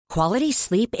Quality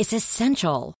sleep is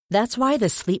essential. That's why the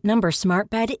Sleep Number Smart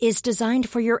Bed is designed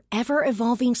for your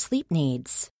ever-evolving sleep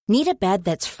needs. Need a bed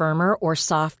that's firmer or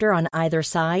softer on either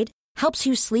side? Helps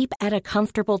you sleep at a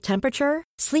comfortable temperature?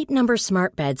 Sleep Number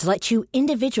Smart Beds let you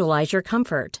individualize your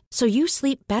comfort, so you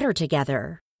sleep better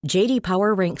together. J.D.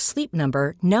 Power ranks Sleep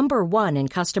Number number 1 in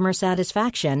customer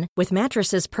satisfaction with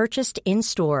mattresses purchased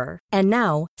in-store. And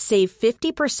now, save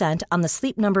 50% on the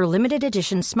Sleep Number Limited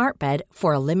Edition Smart Bed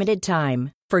for a limited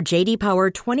time. For J.D. Power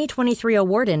 2023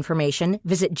 award information,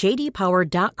 visit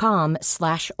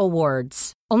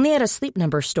jdpower.com/awards. Only at a Sleep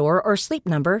Number store or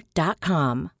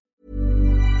sleepnumber.com.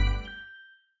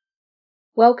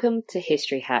 Welcome to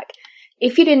History Hack.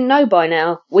 If you didn't know by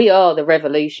now, we are the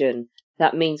revolution.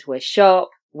 That means we're sharp,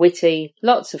 witty,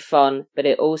 lots of fun, but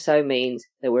it also means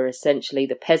that we're essentially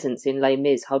the peasants in Les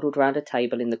Mis huddled round a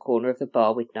table in the corner of the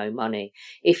bar with no money.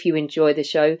 If you enjoy the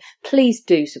show, please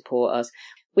do support us.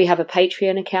 We have a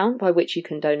Patreon account by which you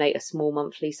can donate a small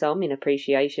monthly sum in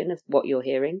appreciation of what you're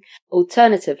hearing.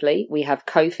 Alternatively, we have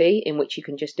Ko-fi, in which you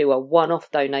can just do a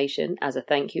one-off donation as a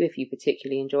thank you if you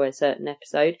particularly enjoy a certain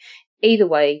episode. Either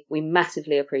way, we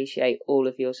massively appreciate all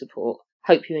of your support.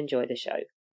 Hope you enjoy the show.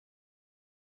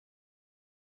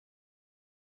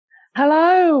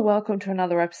 Hello, welcome to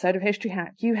another episode of History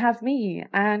Hack. You have me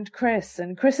and Chris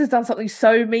has done something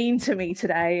so mean to me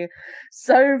today,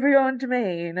 so beyond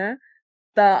mean,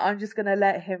 that I'm just going to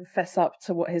let him fess up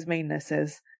to what his meanness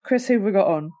is. Chris, who have we got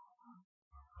on?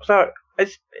 So,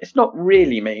 it's not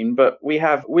really mean, but we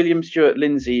have William Stuart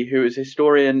Lindsay, who is a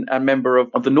historian and member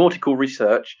of the Nautical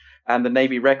Research and the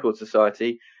Navy Record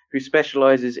Society, who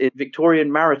specialises in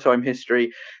Victorian maritime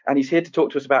history, and he's here to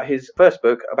talk to us about his first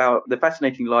book, about the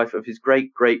fascinating life of his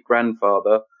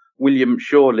great-great-grandfather, William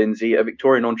Schaw Lindsay, a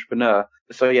Victorian entrepreneur.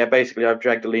 So yeah, basically I've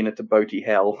dragged Alina to boaty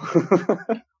hell.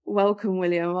 Welcome,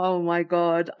 William. Oh my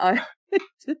God. I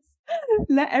just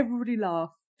let everybody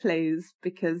laugh, please,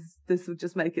 because this will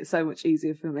just make it so much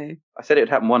easier for me. I said it would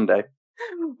happen one day.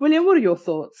 William, what are your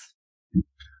thoughts?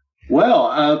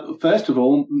 Well, first of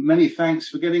all, many thanks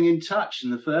for getting in touch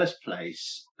in the first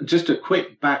place. Just a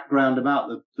quick background about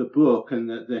the book and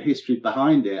the history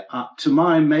behind it. To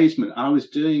my amazement, I was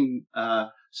doing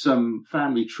some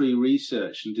family tree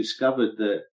research and discovered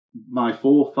that my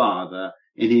forefather,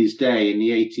 in his day in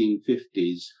the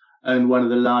 1850s, owned one of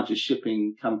the largest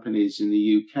shipping companies in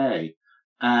the UK.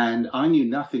 And I knew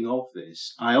nothing of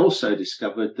this. I also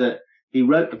discovered that he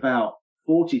wrote about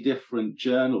 40 different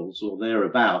journals or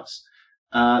thereabouts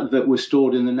that were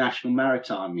stored in the National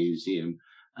Maritime Museum.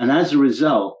 And as a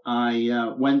result,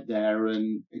 I went there,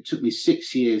 and it took me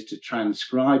 6 years to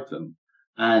transcribe them.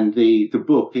 And the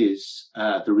book is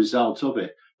the result of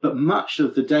it. But much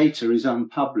of the data is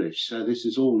unpublished, so this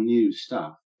is all new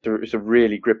stuff. It's a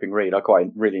really gripping read. I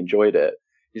quite really enjoyed it.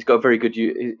 He's got very good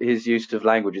his use of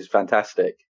language is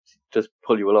fantastic. Just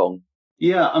pull you along.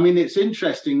 Yeah, I mean, it's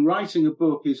interesting. Writing a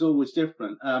book is always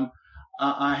different.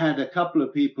 I had a couple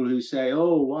of people who say,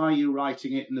 oh, why are you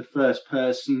writing it in the first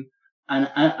person? And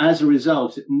as a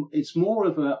result, it's more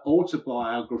of an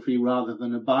autobiography rather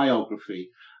than a biography.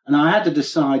 And I had to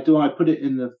decide, do I put it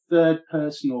in the third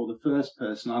person or the first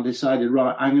person? I decided,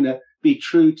 right, I'm going to be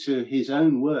true to his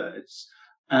own words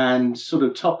and sort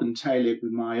of top and tail it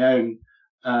with my own.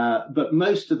 But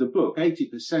most of the book,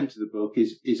 80% of the book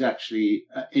is actually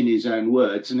in his own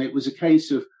words. And it was a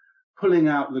case of pulling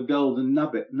out the golden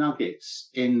nuggets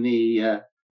in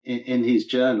in his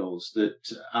journals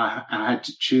that I had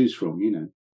to choose from, you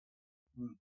know.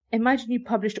 Imagine you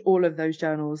published all of those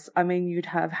journals. I mean, you'd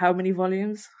have how many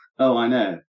volumes? Oh, I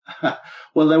know.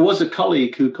 Well, there was a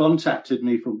colleague who contacted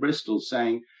me from Bristol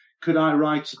saying, could I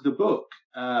write the book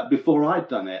before I'd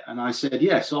done it? And I said,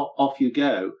 yes, off you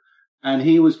go. And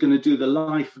he was going to do the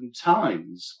life and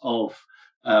times of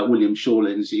William Schaw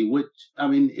Lindsay, which, I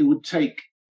mean, it would take,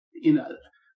 you know,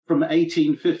 from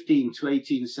 1815 to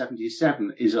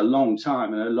 1877 is a long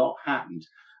time, and a lot happened.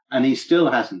 And he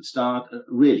still hasn't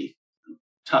really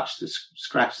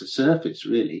scratched the surface,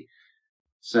 really.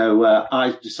 So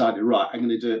I decided, right, I'm going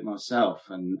to do it myself,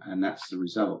 and that's the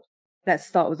result. Let's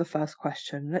start with the first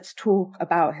question. Let's talk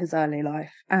about his early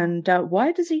life. And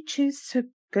why does he choose to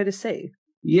go to sea?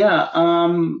 Yeah,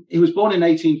 he was born in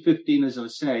 1815, as I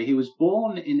say. He was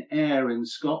born in Ayr in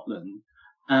Scotland,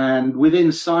 and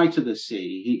within sight of the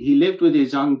sea. He lived with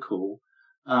his uncle.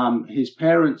 His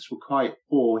parents were quite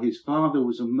poor. His father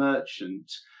was a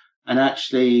merchant and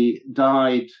actually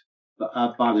died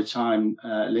by the time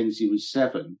Lindsay was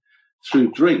 7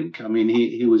 through drink. I mean,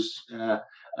 he was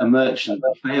a merchant,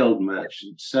 a failed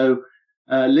merchant. So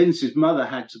Lindsay's mother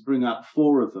had to bring up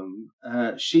 4 of them.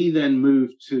 She then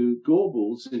moved to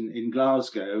Gorbals in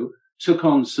Glasgow took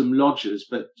on some lodgers,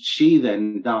 but she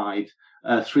then died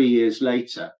 3 years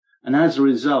later. And as a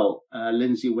result,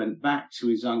 Lindsay went back to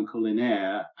his uncle in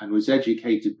Ayr and was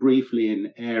educated briefly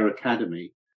in Ayr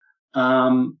Academy.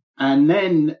 And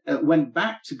then went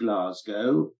back to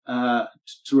Glasgow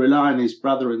to rely on his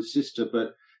brother and sister,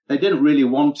 but they didn't really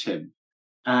want him.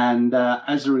 And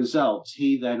as a result,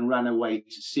 he then ran away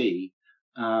to sea.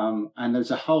 And there's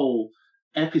a whole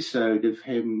episode of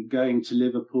him going to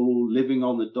Liverpool, living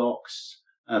on the docks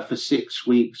for 6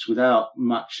 weeks without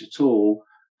much at all,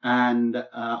 and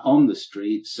on the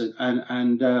streets.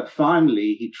 And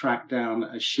finally, he tracked down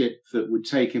a ship that would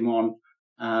take him on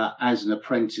as an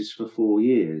apprentice for 4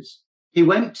 years. He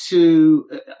went to,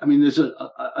 there's a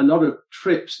lot of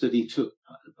trips that he took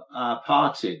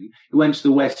part in. He went to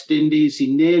the West Indies.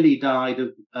 He nearly died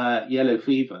of yellow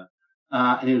fever.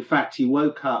 And in fact, he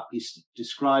woke up, he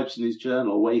describes in his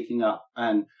journal, waking up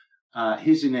and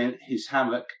he's in his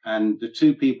hammock and the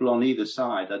two people on either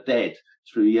side are dead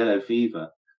through yellow fever.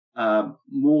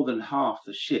 More than half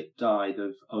the ship died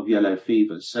of yellow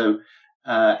fever. So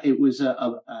it was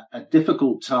a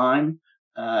difficult time.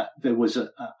 There was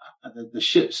the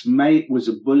ship's mate was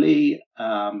a bully,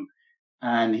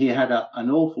 and he had an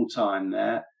awful time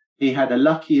there. He had a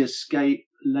lucky escape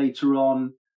later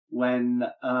on when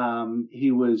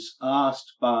he was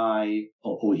asked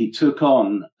or he took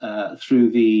on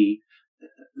through the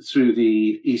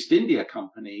East India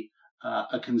Company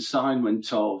a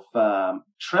consignment of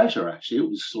treasure. Actually, it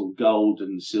was sort of gold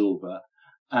and silver,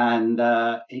 and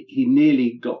he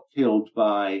nearly got killed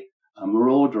by a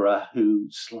marauder who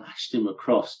slashed him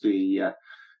across the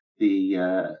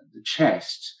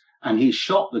chest, and he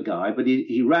shot the guy, but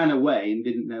he ran away and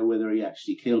didn't know whether he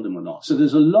actually killed him or not. So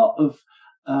there's a lot of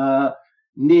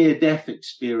near-death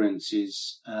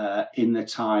experiences in the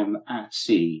time at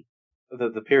sea.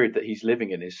 The period that he's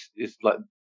living in is like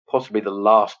possibly the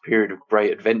last period of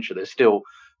great adventure. There's still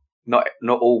not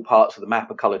all parts of the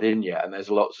map are coloured in yet, and there's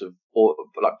lots of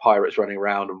like pirates running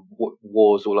around and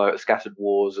wars all over, scattered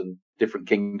wars and different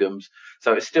kingdoms.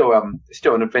 So it's still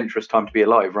an adventurous time to be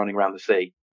alive, running around the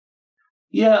sea.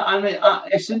 Yeah,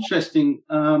 it's interesting.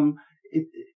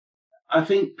 I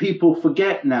think people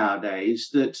forget nowadays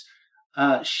that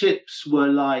ships were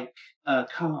like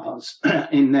cars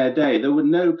in their day. There were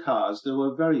no cars. There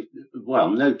were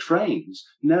no trains,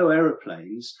 no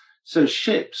aeroplanes. So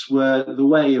ships were the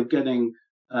way of getting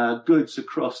goods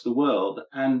across the world,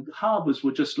 and harbours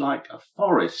were just like a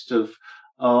forest of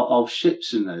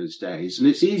ships in those days. And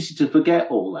it's easy to forget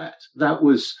all that. That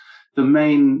was the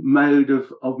main mode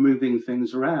of moving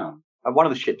things around. And one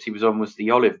of the ships he was on was the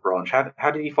Olive Branch.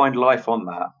 How did he find life on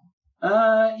that?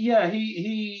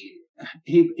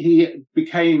 He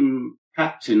became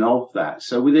captain of that.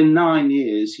 So within 9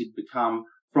 years, he'd become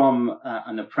from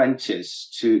an apprentice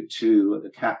to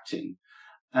the captain,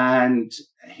 and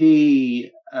he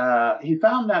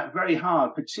found that very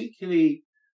hard, particularly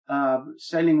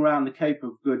sailing around the Cape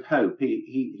of Good Hope.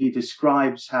 He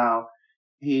describes how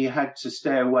he had to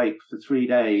stay awake for 3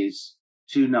 days,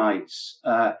 2 nights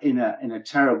in a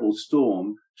terrible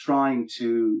storm, trying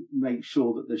to make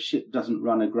sure that the ship doesn't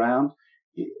run aground.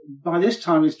 By this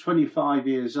time, he's 25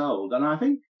 years old, and I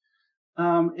think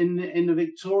in the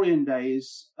Victorian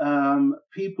days,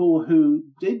 people who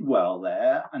did well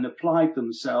there and applied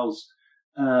themselves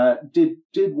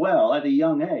did well at a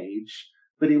young age,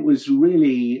 but it was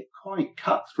really quite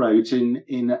cutthroat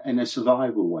in a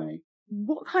survival way.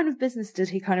 What kind of business did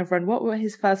he kind of run? What were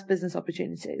his first business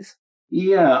opportunities?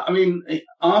 Yeah,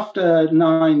 after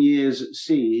 9 years at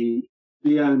sea,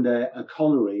 he owned a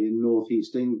colliery in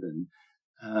northeast England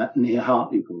near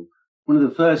Hartlepool. One of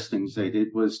the first things they did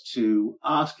was to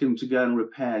ask him to go and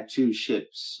repair 2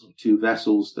 ships, 2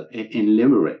 vessels in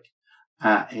Limerick.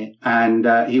 And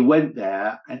he went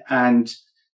there and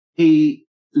he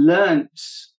learnt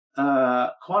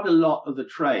quite a lot of the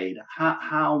trade,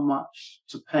 how much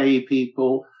to pay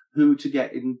people, who to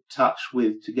get in touch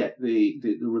with to get the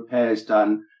repairs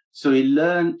done. So he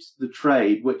learnt the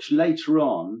trade, which later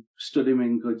on stood him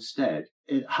in good stead.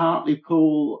 At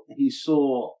Hartlepool, he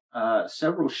saw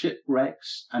several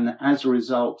shipwrecks, and as a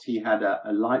result, he had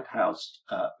a lighthouse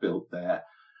built there.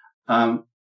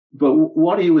 But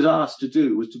what he was asked to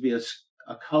do was to be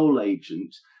a coal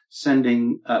agent,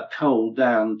 sending coal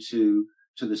down to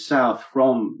the south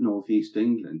from northeast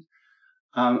England.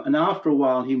 And after a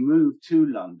while, he moved to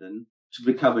London to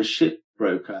become a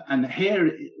shipbroker. And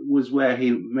here was where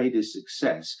he made his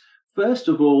success. First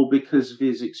of all, because of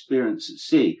his experience at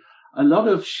sea. A lot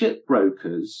of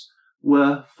shipbrokers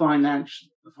were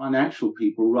financial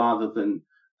people rather than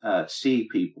sea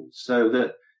people. So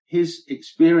that his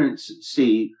experience at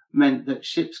sea meant that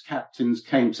ships' captains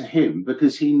came to him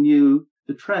because he knew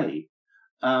the trade.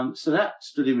 So that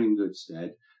stood him in good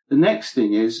stead. The next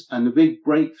thing is, and the big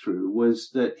breakthrough was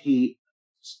that he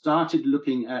started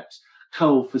looking at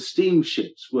coal for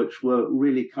steamships, which were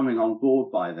really coming on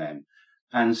board by then.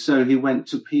 And so he went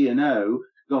to P&O,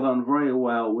 got on very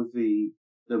well with the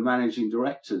managing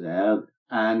director there,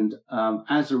 and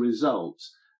as a result,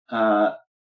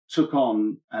 took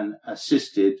on and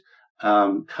assisted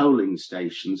coaling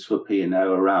stations for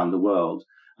P&O around the world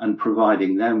and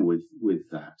providing them with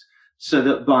that. So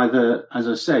that by the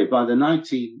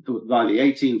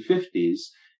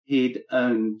 1850s, he'd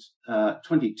owned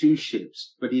 22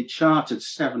 ships, but he'd chartered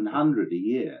 700 a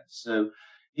year. So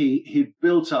he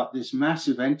built up this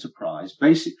massive enterprise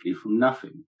basically from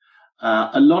nothing.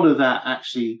 A lot of that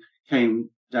actually came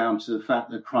down to the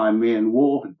fact the Crimean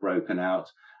War had broken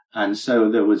out. And so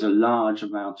there was a large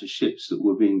amount of ships that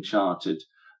were being chartered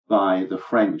by the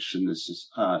French and the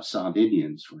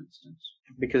Sardinians, for instance.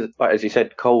 Because, as you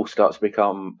said, coal starts to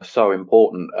become so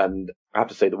important. And I have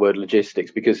to say the word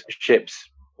logistics, because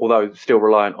ships, although still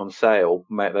reliant on sail,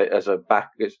 as a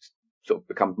it's sort of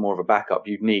becomes more of a backup.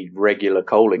 You need regular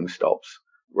coaling stops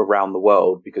around the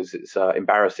world, because it's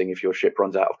embarrassing if your ship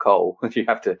runs out of coal. You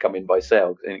have to come in by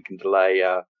sail, and it can delay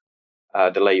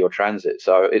your transit.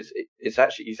 So he's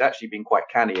actually been quite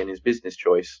canny in his business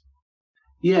choice.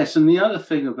 Yes, and the other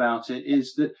thing about it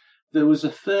is that there was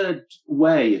a third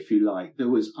way, if you like. There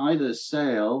was either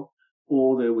sail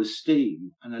or there was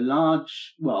steam, and a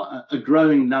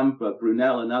growing number,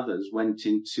 Brunel and others, went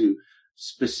into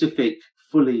specific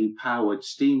fully powered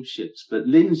steamships. But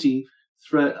Lindsay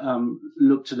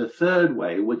looked at a third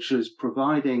way, which was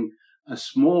providing a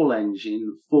small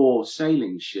engine for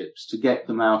sailing ships to get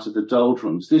them out of the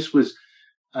doldrums. This was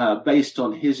based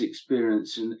on his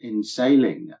experience in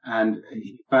sailing, and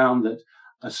he found that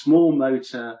a small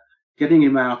motor getting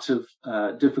him out of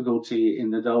difficulty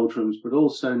in the doldrums, but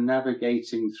also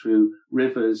navigating through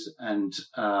rivers and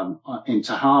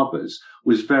into harbours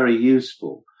was very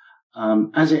useful.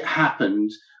 As it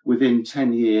happened, within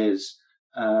 10 years,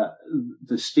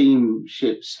 the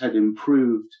steamships had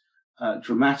improved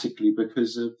dramatically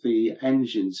because of the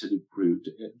engines had improved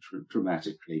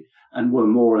dramatically and were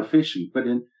more efficient. But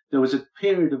there was a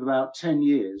period of about 10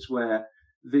 years where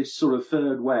this sort of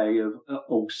third way of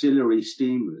auxiliary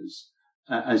steamers,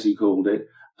 as he called it,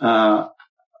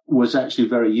 was actually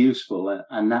very useful.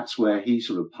 And that's where he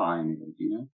sort of pioneered,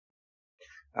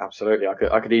 Absolutely.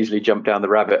 I could easily jump down the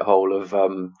rabbit hole of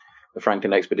the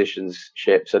Franklin Expedition's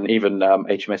ships, and even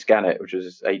HMS Gannet, which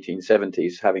was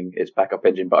 1870s, having its backup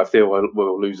engine. But I feel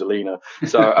we'll lose Alina,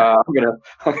 so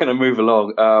I'm gonna move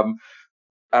along.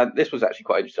 And this was actually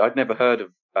quite interesting. I'd never heard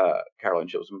of Caroline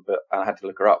Chisholm, but I had to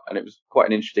look her up, and it was quite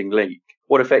an interesting link.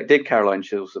 What effect did Caroline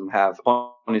Chisholm have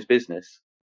on his business?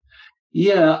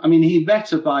 Yeah, I mean, he met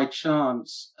her by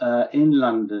chance in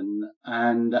London,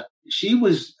 and she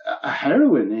was a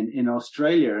heroine in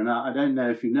Australia. And I don't know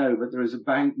if you know, but there is a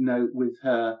banknote with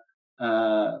her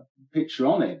picture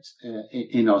on it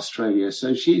in Australia.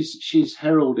 So she's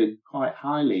heralded quite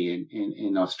highly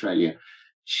in Australia.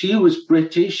 She was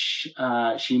British.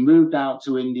 She moved out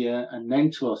to India and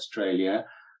then to Australia,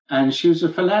 and she was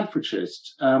a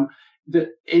philanthropist.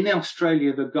 In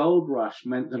Australia, the gold rush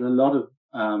meant that a lot of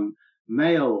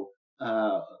male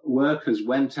workers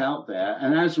went out there,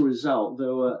 and as a result,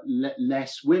 there were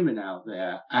less women out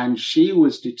there. And she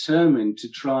was determined to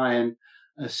try and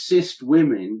assist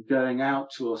women going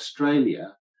out to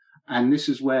Australia. And this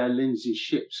is where Lindsay's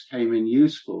ships came in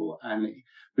useful. And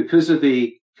because of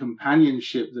the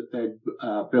companionship that they'd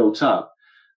built up,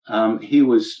 he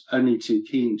was only too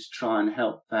keen to try and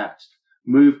help that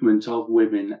movement of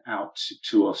women out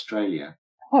to Australia.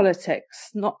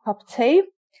 Politics, not cup of tea.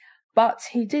 But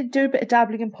he did do a bit of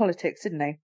dabbling in politics, didn't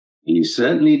he? He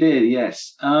certainly did,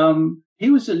 yes. He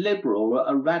was a liberal,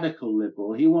 a radical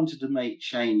liberal. He wanted to make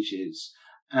changes.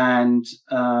 And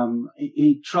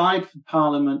he tried for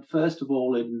Parliament, first of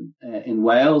all, in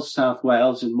Wales, South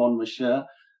Wales, in Monmouthshire.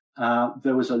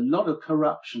 There was a lot of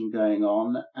corruption going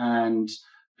on, and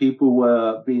people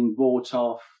were being bought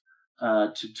off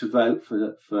to vote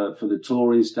for the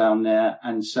Tories down there.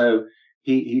 And so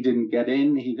he didn't get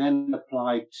in. He then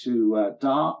applied to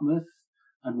Dartmouth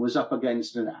and was up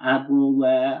against an admiral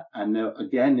there. And there,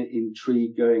 again,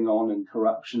 intrigue going on and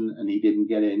corruption, and he didn't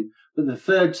get in. But the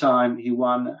third time he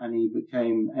won, and he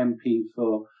became MP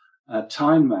for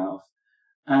Tynemouth.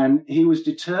 And he was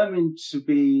determined to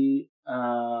be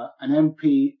an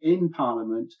MP in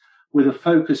Parliament with a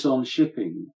focus on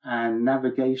shipping and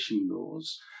navigation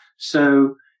laws.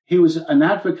 So he was an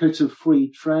advocate of free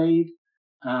trade.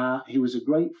 He was a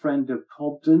great friend of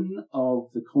Cobden of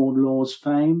the Corn Laws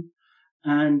fame,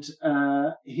 and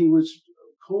he was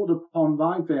called upon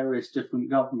by various different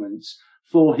governments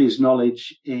for his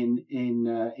knowledge in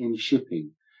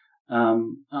shipping.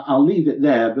 I'll leave it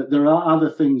there, but there are other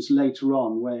things later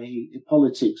on where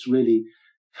politics really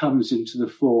comes into the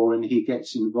fore, and he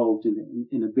gets involved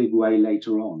in a big way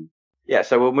later on. Yeah,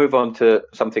 so we'll move on to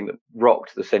something that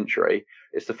rocked the century.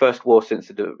 It's the first war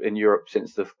in Europe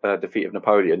since the defeat of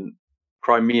Napoleon,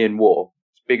 Crimean War.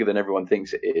 It's bigger than everyone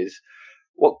thinks it is.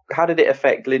 How did it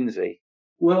affect Lindsay?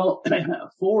 Well,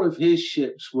 4 of his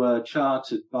ships were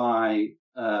chartered by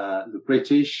the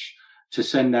British to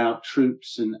send out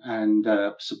troops and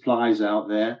supplies out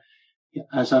there.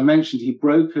 As I mentioned, he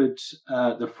brokered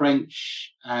the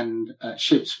French and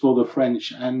ships for the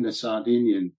French and the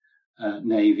Sardinian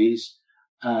navies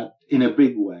in a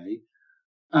big way.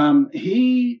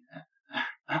 He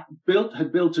had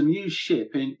built a new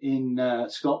ship in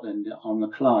Scotland on the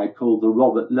Clyde called the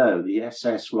Robert Lowe, the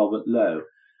SS Robert Lowe.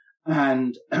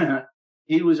 And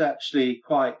he was actually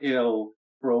quite ill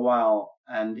for a while,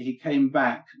 and he came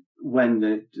back when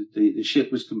the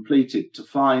ship was completed to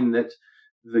find that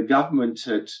the government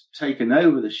had taken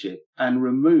over the ship and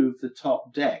removed the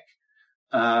top deck,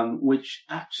 which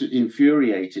absolutely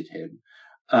infuriated him.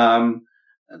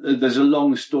 There's a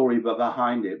long story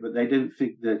behind it, but they didn't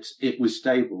think that it was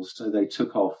stable, so they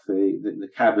took off the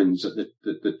cabins at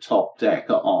the top deck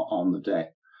on the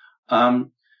deck.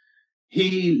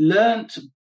 He learnt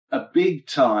a big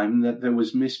time that there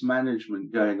was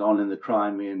mismanagement going on in the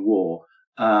Crimean War.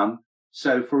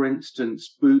 So, for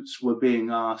instance, boots were being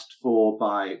asked for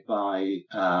by the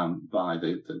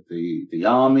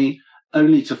army,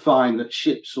 only to find that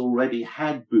ships already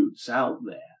had boots out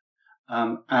there,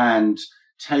 and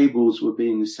tables were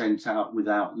being sent out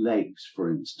without legs, for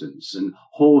instance, and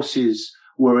horses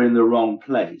were in the wrong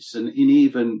place, and in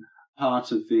even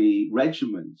part of the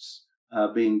regiments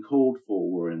being called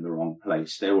for were in the wrong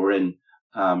place. They were in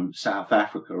South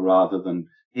Africa rather than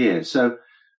here. So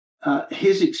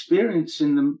his experience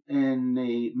in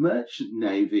the merchant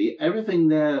navy, everything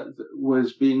there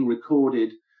was being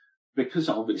recorded because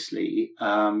obviously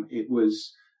it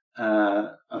was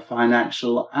a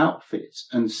financial outfit,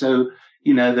 and so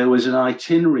there was an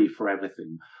itinerary for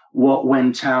everything. What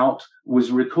went out was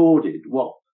recorded.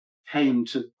 What came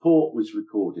to port was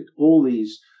recorded. All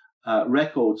these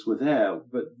records were there,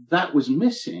 but that was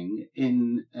missing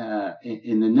in the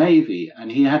Navy,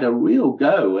 and he had a real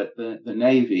go at the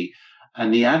Navy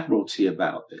and the Admiralty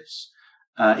about this.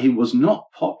 He was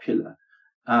not popular,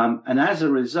 and as a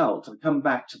result, I come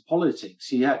back to politics.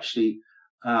 He actually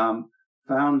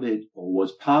founded, or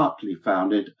was partly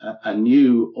founded, a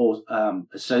new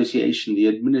association, the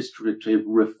Administrative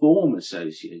Reform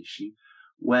Association,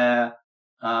 where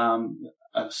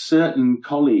certain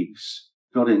colleagues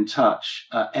got in touch,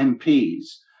 MPs,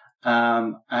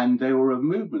 and they were a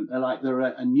movement. They're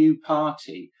a new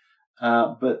party,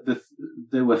 but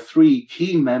there were 3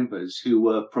 key members who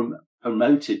were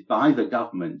promoted by the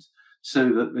government, so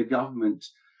that the government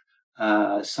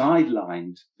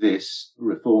sidelined this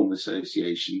reform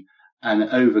association and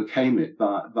overcame it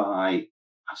by,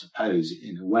 I suppose,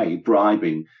 in a way,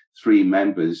 bribing 3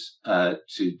 members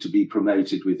to be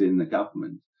promoted within the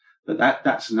government. But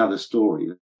that's another story.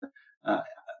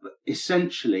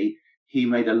 Essentially, he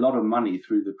made a lot of money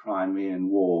through the Crimean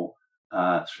War,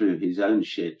 through his own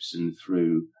ships and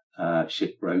through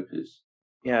ship brokers.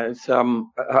 Yeah, it's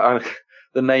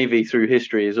the Navy through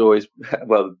history is always,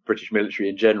 well, the British military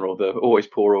in general, they're always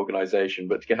poor organisation.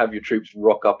 But to have your troops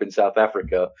rock up in South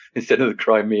Africa instead of the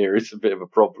Crimea is a bit of a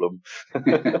problem.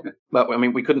 But I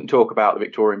mean, we couldn't talk about the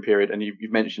Victorian period, and you've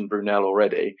mentioned Brunel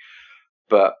already,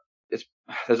 but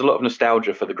there's a lot of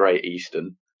nostalgia for the Great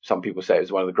Eastern. Some people say it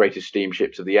was one of the greatest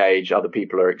steamships of the age. Other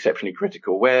people are exceptionally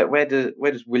critical. Where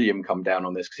does William come down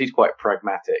on this? Because he's quite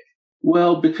pragmatic.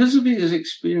 Well, because of his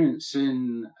experience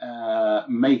in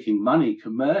making money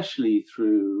commercially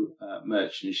through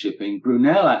merchant shipping,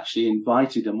 Brunel actually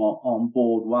invited him on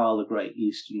board while the Great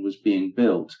Eastern was being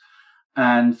built.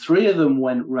 And 3 of them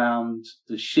went round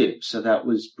the ship. So that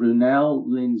was Brunel,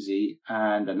 Lindsay,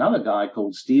 and another guy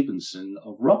called Stevenson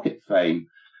of rocket fame.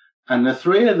 And the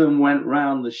 3 of them went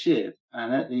round the ship.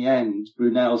 And at the end,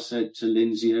 Brunel said to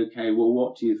Lindsay, okay, well,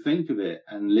 what do you think of it?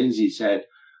 And Lindsay said,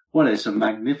 well, it's a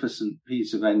magnificent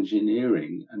piece of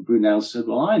engineering. And Brunel said,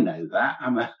 well, I know that.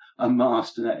 I'm a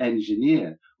master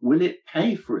engineer. Will it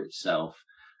pay for itself?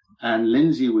 And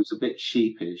Lindsay was a bit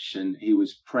sheepish and he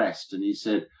was pressed. And he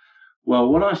said, well,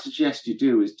 what I suggest you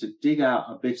do is to dig out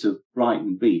a bit of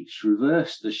Brighton Beach,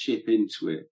 reverse the ship into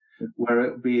it, where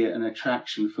it would be an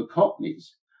attraction for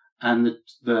Cockneys. and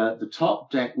the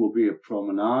top deck will be a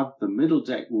promenade, the middle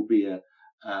deck will be a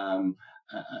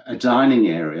dining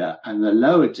area, and the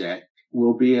lower deck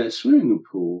will be a swimming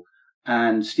pool.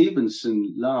 And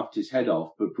Stevenson laughed his head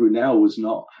off, but Brunel was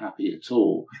not happy at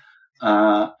all,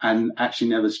 and actually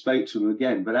never spoke to him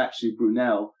again. But actually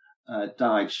Brunel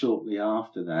died shortly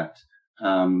after that,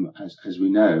 as we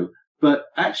know. But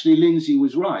actually Lindsay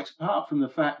was right. Apart from the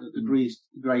fact that the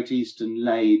Great Eastern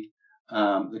laid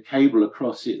the cable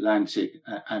across the Atlantic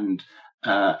and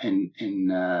in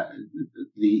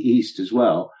the East as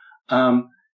well,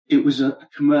 it was a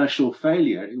commercial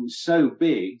failure. It was so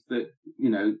big that,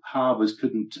 harbours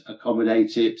couldn't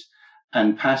accommodate it,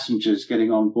 and passengers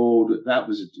getting on board, that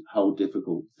was a whole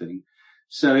difficult thing.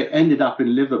 So it ended up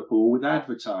in Liverpool with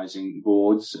advertising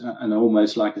boards and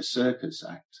almost like a circus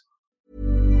act.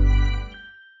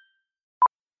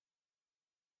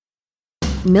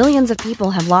 Millions of people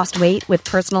have lost weight with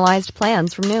personalized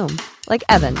plans from Noom. Like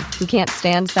Evan, who can't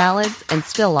stand salads and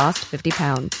still lost 50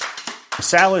 pounds.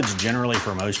 Salads generally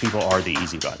for most people are the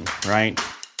easy button, right?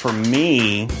 For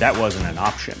me, that wasn't an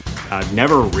option. I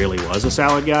never really was a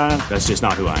salad guy. That's just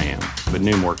not who I am. But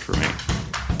Noom worked for me.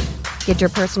 Get your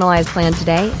personalized plan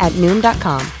today at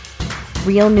Noom.com.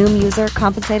 Real Noom user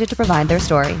compensated to provide their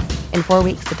story. In 4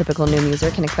 weeks, the typical Noom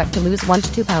user can expect to lose 1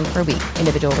 to 2 pounds per week.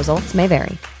 Individual results may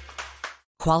vary.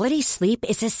 Quality sleep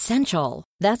is essential.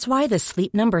 That's why the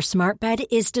Sleep Number Smart Bed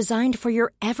is designed for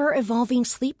your ever-evolving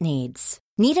sleep needs.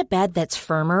 Need a bed that's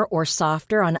firmer or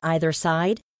softer on either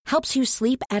side? Helps you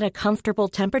sleep at a comfortable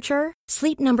temperature?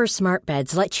 Sleep Number Smart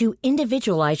Beds let you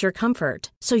individualize your comfort,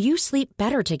 so you sleep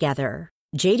better together.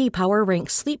 J.D. Power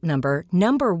ranks Sleep Number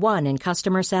number 1 in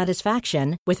customer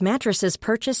satisfaction with mattresses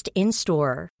purchased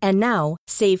in-store. And now,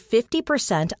 save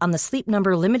 50% on the Sleep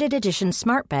Number Limited Edition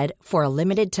Smart Bed for a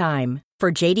limited time.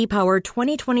 For J.D. Power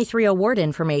 2023 award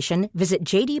information, visit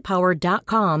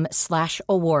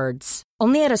jdpower.com/awards.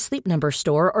 Only at a Sleep Number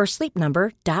store or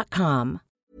sleepnumber.com.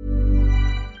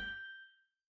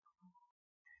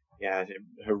 Yeah,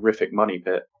 horrific money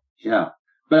pit. Yeah.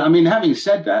 But I mean, having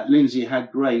said that, Lindsay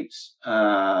had great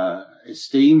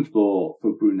esteem for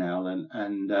Brunel,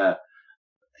 and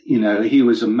he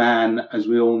was a man, as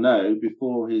we all know,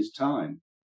 before his time.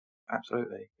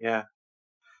 Absolutely, yeah.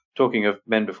 Talking of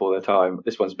men before their time,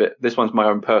 this one's my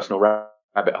own personal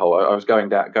rabbit hole. I was going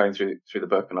through the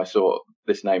book, and I saw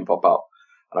this name pop up,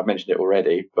 and I've mentioned it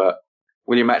already, but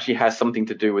William actually has something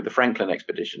to do with the Franklin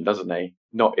expedition, doesn't he?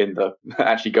 Not in the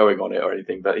actually going on it or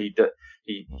anything, but he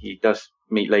does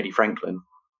meet Lady Franklin.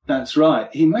 That's right.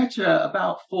 He met her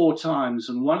about 4 times,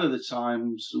 and one of the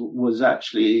times was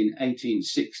actually in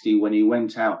 1860 when he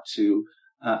went out to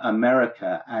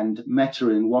America and met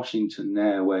her in Washington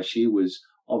there, where she was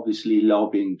obviously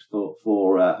lobbying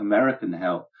for American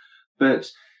help.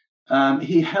 But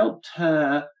he helped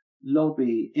her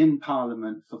lobby in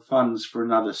Parliament for funds for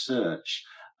another search,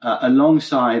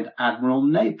 alongside Admiral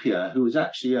Napier, who was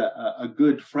actually a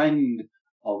good friend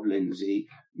of Lindsay.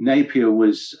 Napier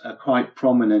was quite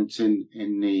prominent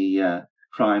in the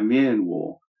Crimean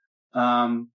War.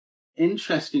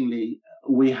 Interestingly,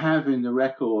 we have in the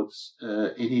records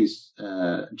in his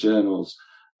journals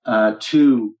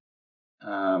 2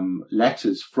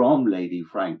 letters from Lady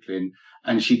Franklin,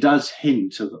 and she does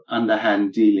hint of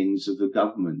underhand dealings of the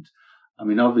government. I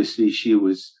mean, obviously she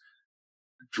was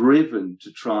driven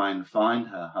to try and find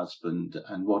her husband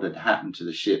and what had happened to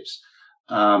the ships,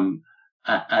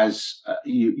 as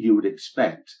you would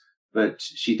expect. But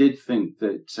she did think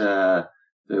that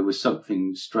there was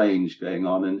something strange going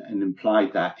on, and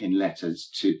implied that in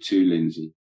letters to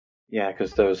Lindsay. Yeah,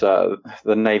 because there was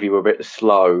the Navy were a bit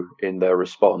slow in their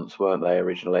response, weren't they?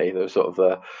 Originally, they were sort of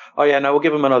we'll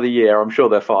give them another year. I'm sure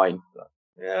they're fine.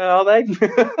 Yeah, are they?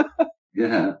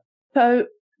 Yeah. So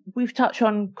we've touched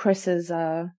on Chris's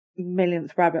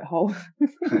millionth rabbit hole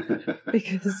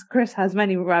because Chris has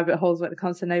many rabbit holes when it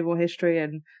comes to naval history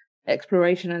and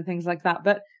exploration and things like that.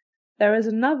 But there is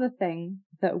another thing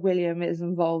that William is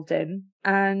involved in,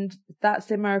 and that's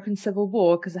the American Civil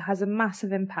War, because it has a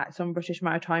massive impact on British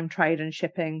maritime trade and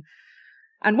shipping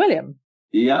and William.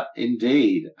 Yeah,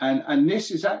 indeed. And this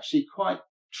is actually quite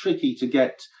tricky to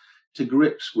get to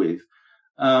grips with.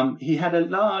 He had a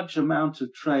large amount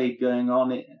of trade going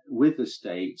on with the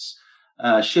States,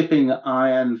 shipping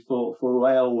iron for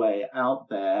railway out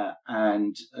there,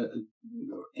 and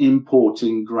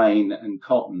importing grain and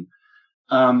cotton.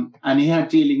 And he had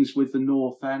dealings with the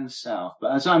North and South.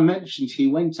 But as I mentioned, he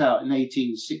went out in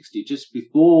 1860, just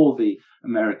before the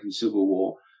American Civil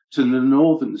War, to the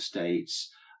northern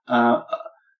states,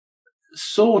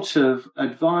 sort of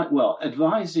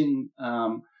advising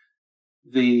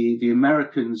the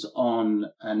Americans on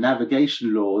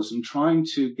navigation laws and trying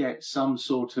to get some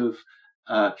sort of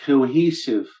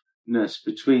cohesiveness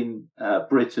between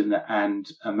Britain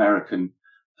and American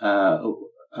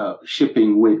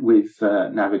shipping with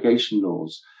navigation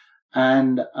laws.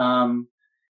 And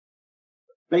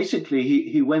basically,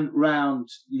 he went round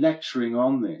lecturing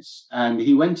on this, and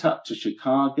he went up to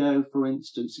Chicago, for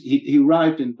instance. He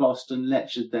arrived in Boston,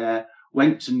 lectured there,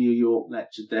 went to New York,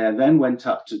 lectured there, then went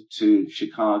up to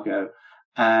Chicago,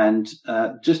 and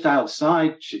just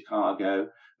outside Chicago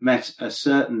met a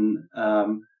certain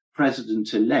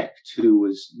president-elect who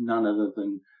was none other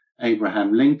than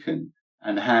Abraham Lincoln,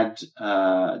 and had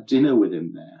dinner with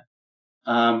him there.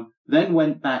 Then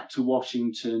went back to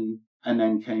Washington, and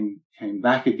then came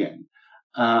back again.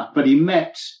 But he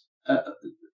met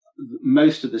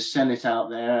most of the Senate out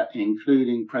there,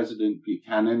 including President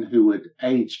Buchanan, who had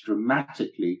aged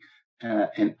dramatically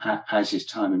as his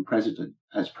time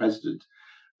as president.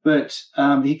 But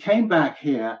he came back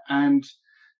here and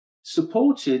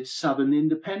supported Southern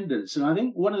independence. And I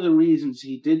think one of the reasons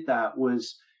he did that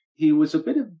was he was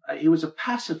a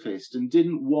pacifist and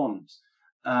didn't want,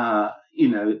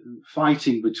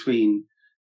 fighting between,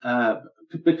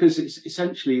 because it's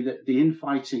essentially that the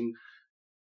infighting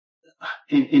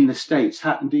in the States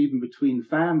happened even between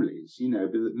families,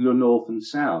 the North and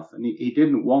South, and he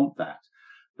didn't want that.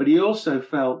 But he also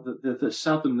felt that the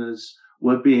Southerners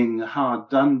were being hard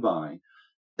done by.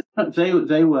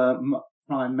 They were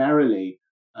primarily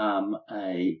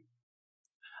a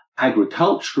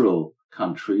agricultural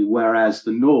country, whereas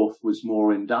the North was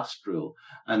more industrial,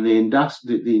 and the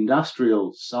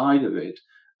industrial side of it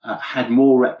had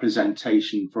more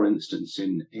representation, for instance,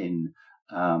 in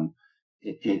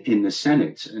the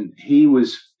Senate, and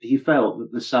he felt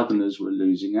that the Southerners were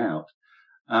losing out.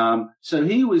 So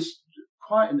he was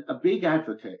quite a big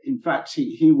advocate. In fact,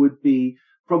 he would be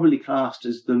probably classed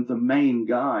as the main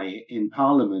guy in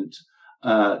Parliament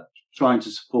trying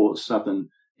to support Southern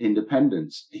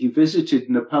independence. He visited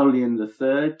Napoleon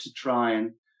III to try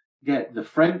and get the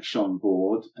French on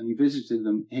board, and he visited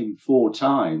him 4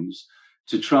 times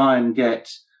to try and get,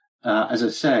 as I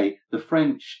say, the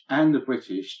French and the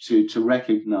British to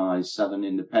recognize Southern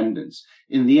independence.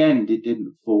 In the end, it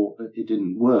didn't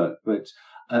work, but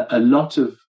a lot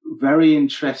of very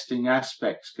interesting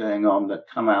aspects going on that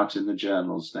come out in the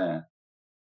journals there.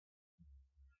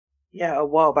 Yeah, a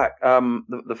while back,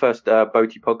 the first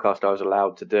Boaty podcast I was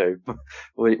allowed to do,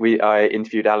 I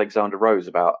interviewed Alexander Rose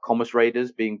about commerce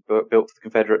raiders being built for the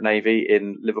Confederate Navy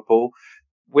in Liverpool.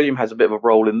 William has a bit of a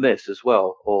role in this as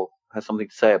well, or has something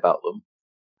to say about them.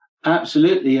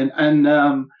 Absolutely,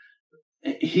 and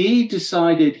he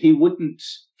decided he wouldn't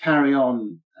carry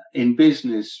on in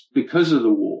business because of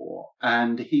the war,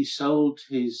 and he sold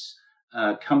his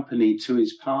company to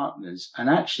his partners, and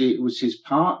actually it was his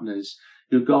partners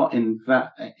who got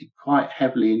quite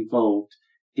heavily involved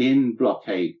in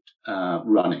blockade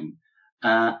running,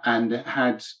 and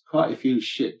had quite a few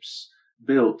ships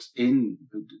built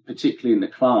particularly in the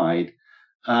Clyde.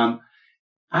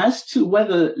 As to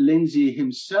whether Lindsay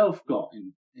himself got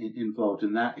involved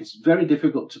in that, it's very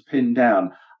difficult to pin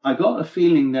down. I got a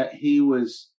feeling that he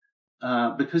was,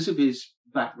 because of his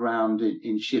background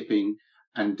in shipping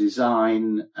and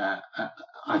design,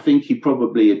 I think he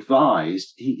probably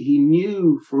advised. He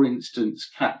knew, for instance,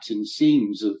 Captain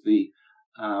Seames of the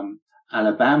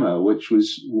Alabama, which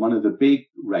was one of the big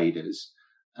raiders,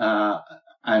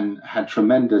 and had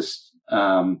tremendous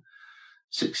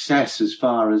success as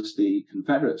far as the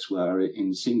Confederates were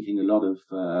in sinking a lot of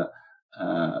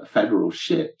Federal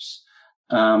ships.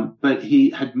 But he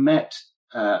had met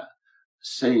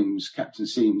Captain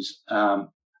Seames,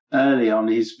 early on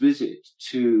his visit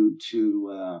to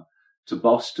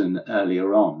Boston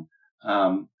earlier on.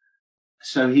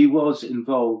 So he was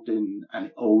involved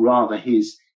or rather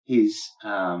his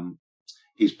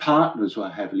partners were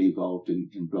heavily involved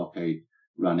in blockade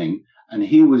running, and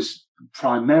he was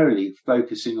primarily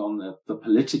focusing on the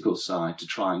political side to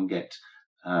try and get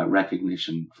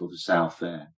recognition for the South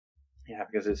there. Yeah,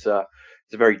 because it's a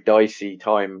very dicey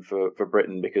time for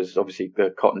Britain, because obviously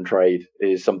the cotton trade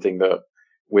is something that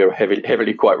we're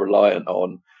heavily quite reliant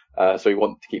on. So we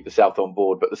want to keep the South on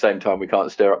board, but at the same time we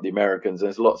can't stir up the Americans.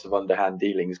 There's lots of underhand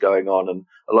dealings going on, and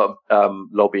a lot of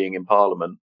lobbying in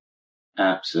Parliament.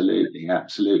 Absolutely.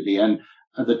 And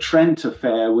the Trent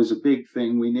affair was a big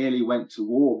thing. We nearly went to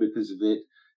war because of it.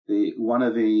 One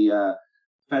of the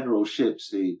Federal ships,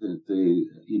 the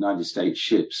United States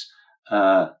ships,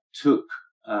 took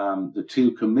the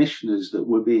 2 commissioners that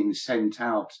were being sent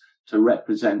out to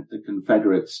represent the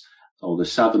Confederates or the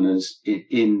Southerners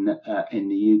in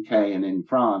the UK and in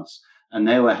France, and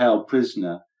they were held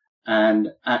prisoner. And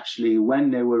actually,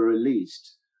 when they were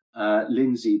released,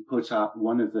 Lindsay put up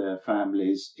one of their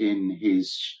families in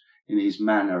his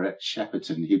manor at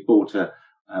Shepperton. He bought a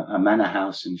manor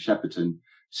house in Shepperton.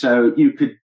 So you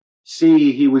could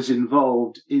see he was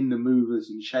involved in the movers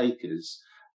and shakers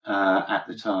at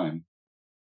the time.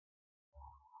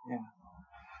 Yeah.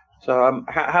 So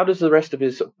how does the rest of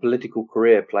his sort of political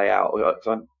career play out?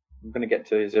 I'm going to get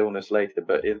to his illness later,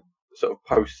 but in sort of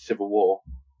post-Civil War.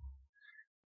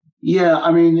 Yeah,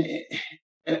 I mean,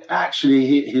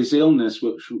 actually, his illness,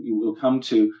 which we will come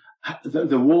to,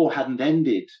 the war hadn't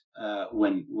ended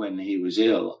when he was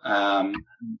ill.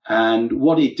 And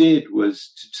what he did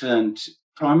was to turn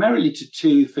primarily to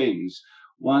two things.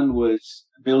 One was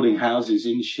building houses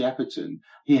in Shepperton.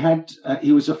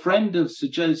 He was a friend of Sir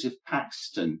Joseph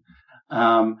Paxton,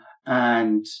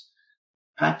 and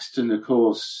Paxton, of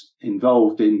course,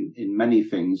 involved in many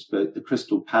things, but the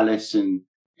Crystal Palace in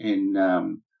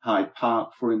Hyde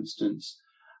Park, for instance.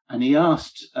 And he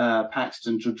asked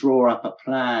Paxton to draw up a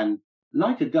plan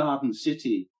like a garden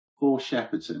city for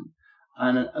Shepperton.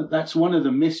 And that's one of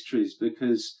the mysteries,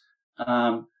 because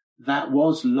that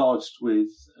was lodged with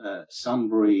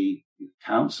Sunbury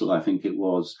Council, I think it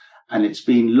was, and it's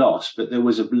been lost. But there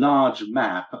was a large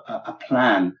map, a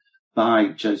plan by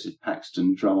Joseph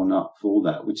Paxton drawn up for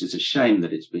that, which is a shame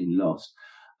that it's been lost.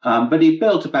 But he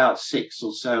built about 6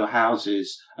 or so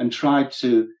houses and tried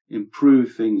to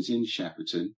improve things in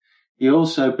Shepperton. He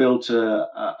also built a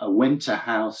winter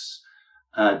house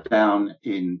down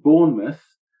in Bournemouth.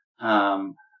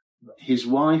 His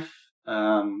wife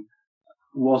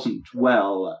wasn't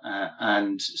well,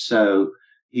 and so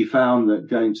he found that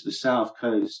going to the south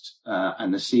coast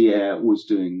and the sea air was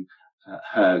doing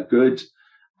her good.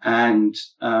 And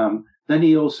then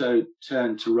he also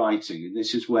turned to writing, and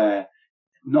this is where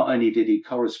not only did he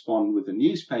correspond with the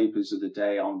newspapers of the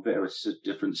day on various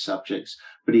different subjects,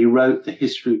 but he wrote The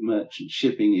History of Merchant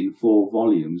Shipping in 4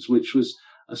 volumes, which was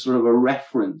a sort of a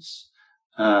reference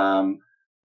for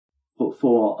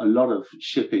a lot of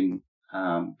shipping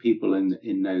people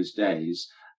in those days,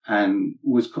 and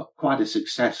was quite a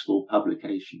successful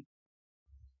publication.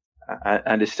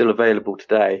 And is still available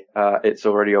today. It's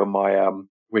already on my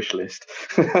wish list.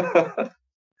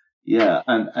 Yeah,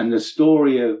 and the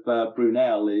story of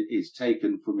Brunel is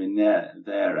taken from in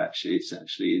there actually. It's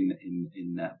actually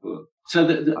in that book.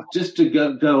 So just to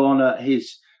go on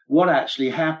what actually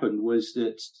happened was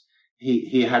that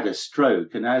he had a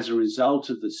stroke, and as a result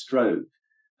of the stroke,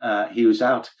 he was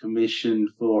out of commission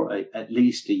for at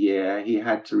least a year. He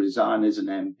had to resign as an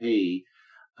MP.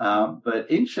 But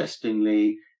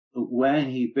interestingly, when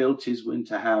he built his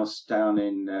winter house down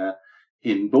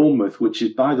in Bournemouth, which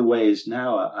is, by the way, is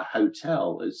now a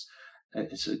hotel.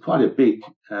 It's quite a big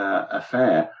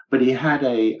affair, but he had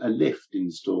a lift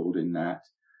installed in that.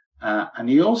 And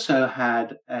he also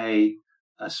had a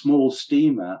small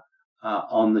steamer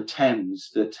on the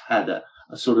Thames that had a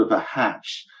sort of a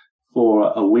hatch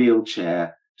for a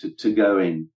wheelchair to go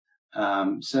in.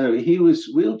 So he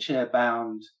was wheelchair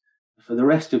bound for the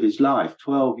rest of his life,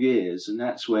 12 years, and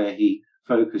that's where he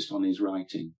focused on his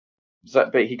writing.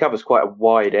 But he covers quite a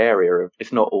wide area.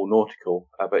 It's not all nautical,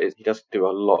 but he does do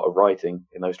a lot of writing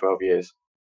in those 12 years.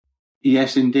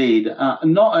 Yes, indeed.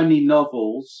 Not only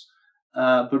novels,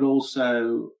 but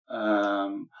also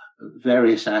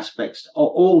various aspects,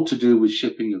 all to do with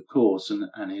shipping, of course,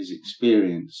 and his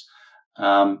experience.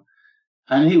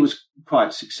 And he was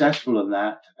quite successful in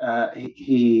that.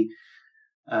 He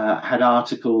had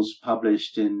articles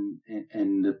published in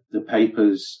the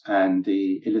papers and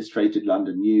the Illustrated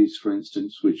London News, for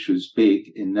instance, which was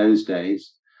big in those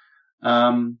days.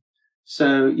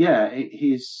 So yeah,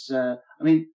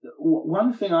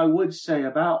 one thing I would say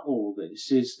about all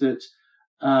this is that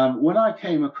when I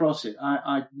came across it,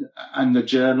 and the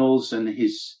journals and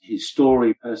his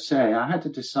story per se, I had to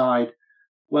decide,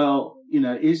 well,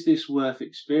 is this worth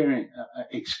exploring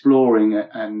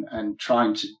and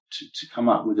trying to come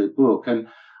up with a book? And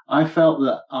I felt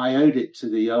that I owed it to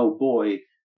the old boy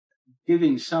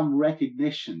giving some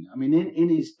recognition. I mean, in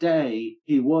his day,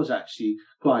 he was actually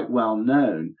quite well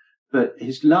known, but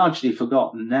he's largely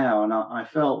forgotten now. And I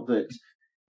felt that,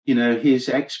 his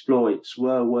exploits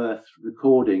were worth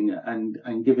recording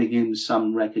and giving him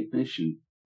some recognition.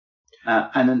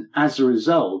 And as a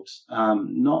result,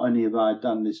 not only have I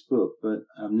done this book, but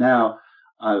now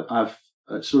I've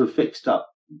sort of fixed up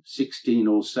 16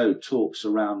 or so talks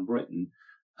around Britain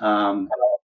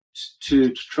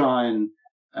to try and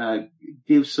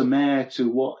give some air to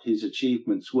what his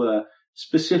achievements were,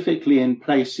 specifically in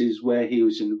places where he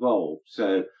was involved.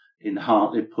 So in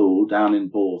Hartlepool, down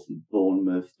in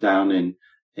Bournemouth, down in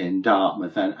in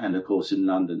Dartmouth and of course in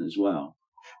London as well.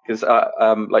 Because,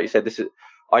 like you said,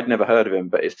 I'd nenever heard of him,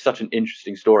 but it's such an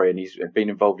interesting story, and he's been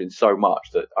involved in so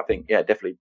much that I think,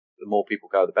 definitely the more people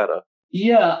go, the better.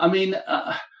 Yeah, I mean,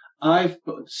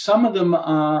 some of them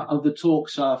of the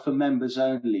talks are for members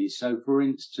only. So, for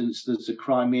instance, there's a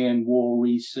Crimean War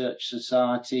Research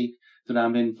Society that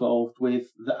I'm involved with,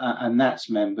 and that's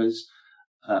members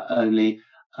only.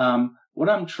 What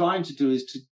I'm trying to do is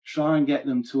to try and get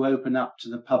them to open up to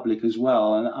the public as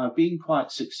well, and I've been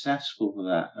quite successful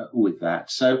with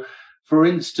that. So, for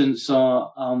instance,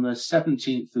 on the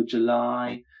 17th of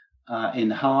July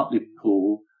in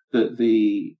Hartlepool,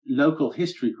 the local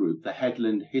history group, the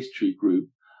Headland History Group,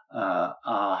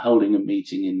 are holding a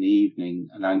meeting in the evening,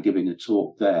 and I'm giving a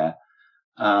talk there.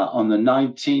 On the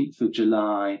 19th of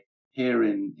July, here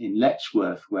in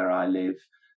Letchworth, where I live,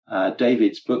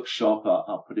 David's Bookshop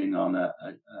are putting on a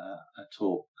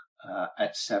talk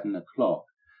at 7:00.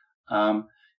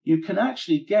 You can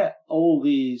actually get all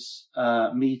these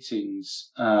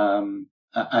meetings and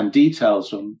details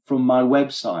from my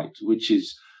website, which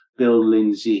is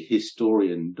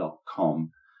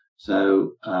BillLindsayHistorian.com.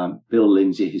 So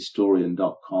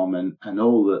BillLindsayHistorian.com, and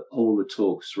all the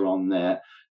talks are on there.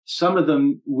 Some of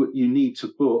them you need to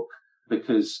book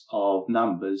because of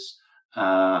numbers,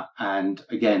 and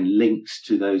again, links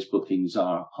to those bookings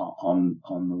are on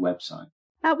the website.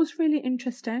 That was really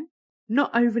interesting.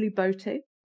 Not overly boaty,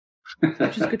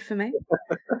 which is good for me.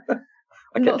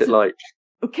 I kept it light.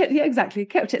 Yeah, exactly.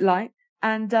 Kept it light.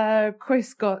 And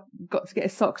Chris got to get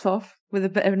his socks off with a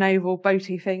bit of naval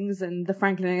boaty things and the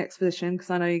Franklin Exposition, because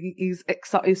I know he's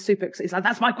excited. He's super excited. He's like,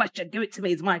 "That's my question. Give it to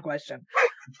me. It's my question."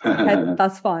 Okay,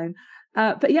 that's fine.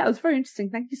 But yeah, it was very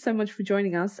interesting. Thank you so much for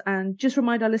joining us. And just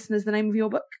remind our listeners the name of your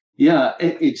book. Yeah,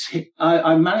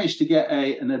 I managed to get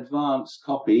an advanced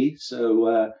copy.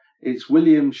 So it's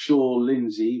William Schaw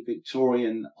Lindsay,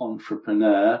 Victorian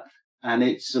Entrepreneur, and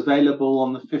it's available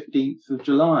on the 15th of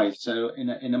July. So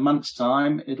in a month's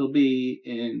time, it'll be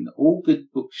in all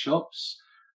good bookshops.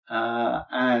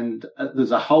 And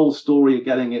there's a whole story of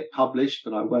getting it published,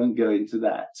 but I won't go into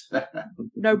that.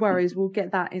 No worries. We'll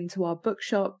get that into our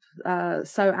bookshop.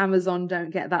 So Amazon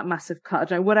don't get that massive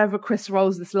cut. Whatever Chris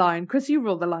rolls this line. Chris, you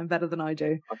roll the line better than I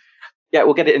do. Yeah,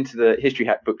 we'll get it into the History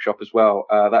Hack bookshop as well.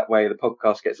 That way the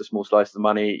podcast gets a small slice of the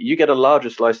money. You get a larger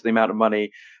slice of the amount of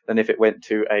money than if it went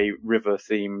to a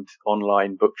river-themed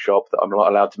online bookshop that I'm not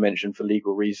allowed to mention for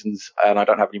legal reasons. And I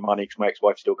don't have any money because my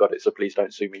ex-wife still got it. So please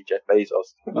don't sue me, Jeff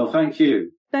Bezos. Well, thank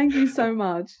you. Thank you so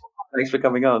much. Thanks for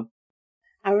coming on.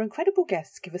 Our incredible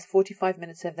guests give us 45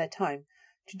 minutes of their time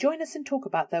to join us and talk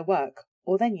about their work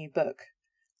or their new book.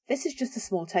 This is just a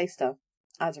small taster.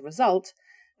 As a result,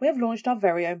 we have launched our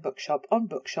very own bookshop on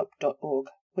bookshop.org,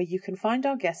 where you can find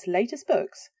our guests' latest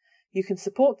books, you can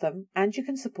support them, and you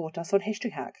can support us on History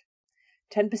Hack.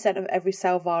 10% of every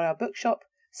sale via our bookshop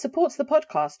supports the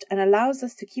podcast and allows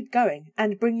us to keep going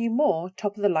and bring you more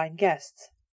top-of-the-line guests.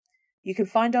 You can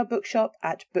find our bookshop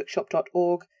at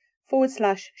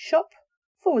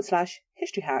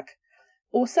bookshop.org/shop/History Hack,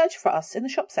 or search for us in the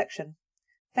shop section.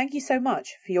 Thank you so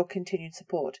much for your continued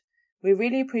support. We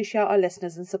really appreciate our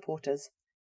listeners and supporters.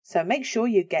 So make sure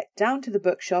you get down to the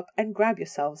bookshop and grab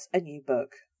yourselves a new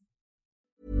book.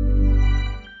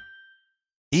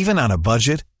 Even on a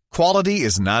budget, quality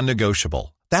is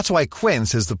non-negotiable. That's why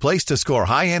Quince is the place to score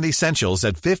high-end essentials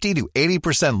at 50 to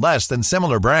 80% less than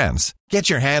similar brands. Get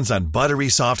your hands on buttery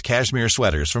soft cashmere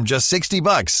sweaters from just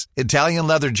 $60, Italian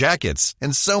leather jackets,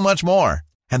 and so much more.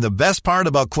 And the best part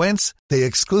about Quince, they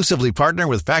exclusively partner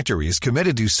with factories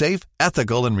committed to safe,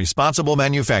 ethical, and responsible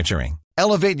manufacturing.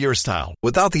 Elevate your style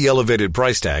without the elevated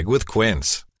price tag with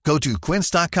Quince. Go to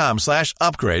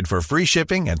quince.com/upgrade for free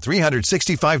shipping and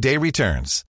 365-day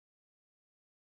returns.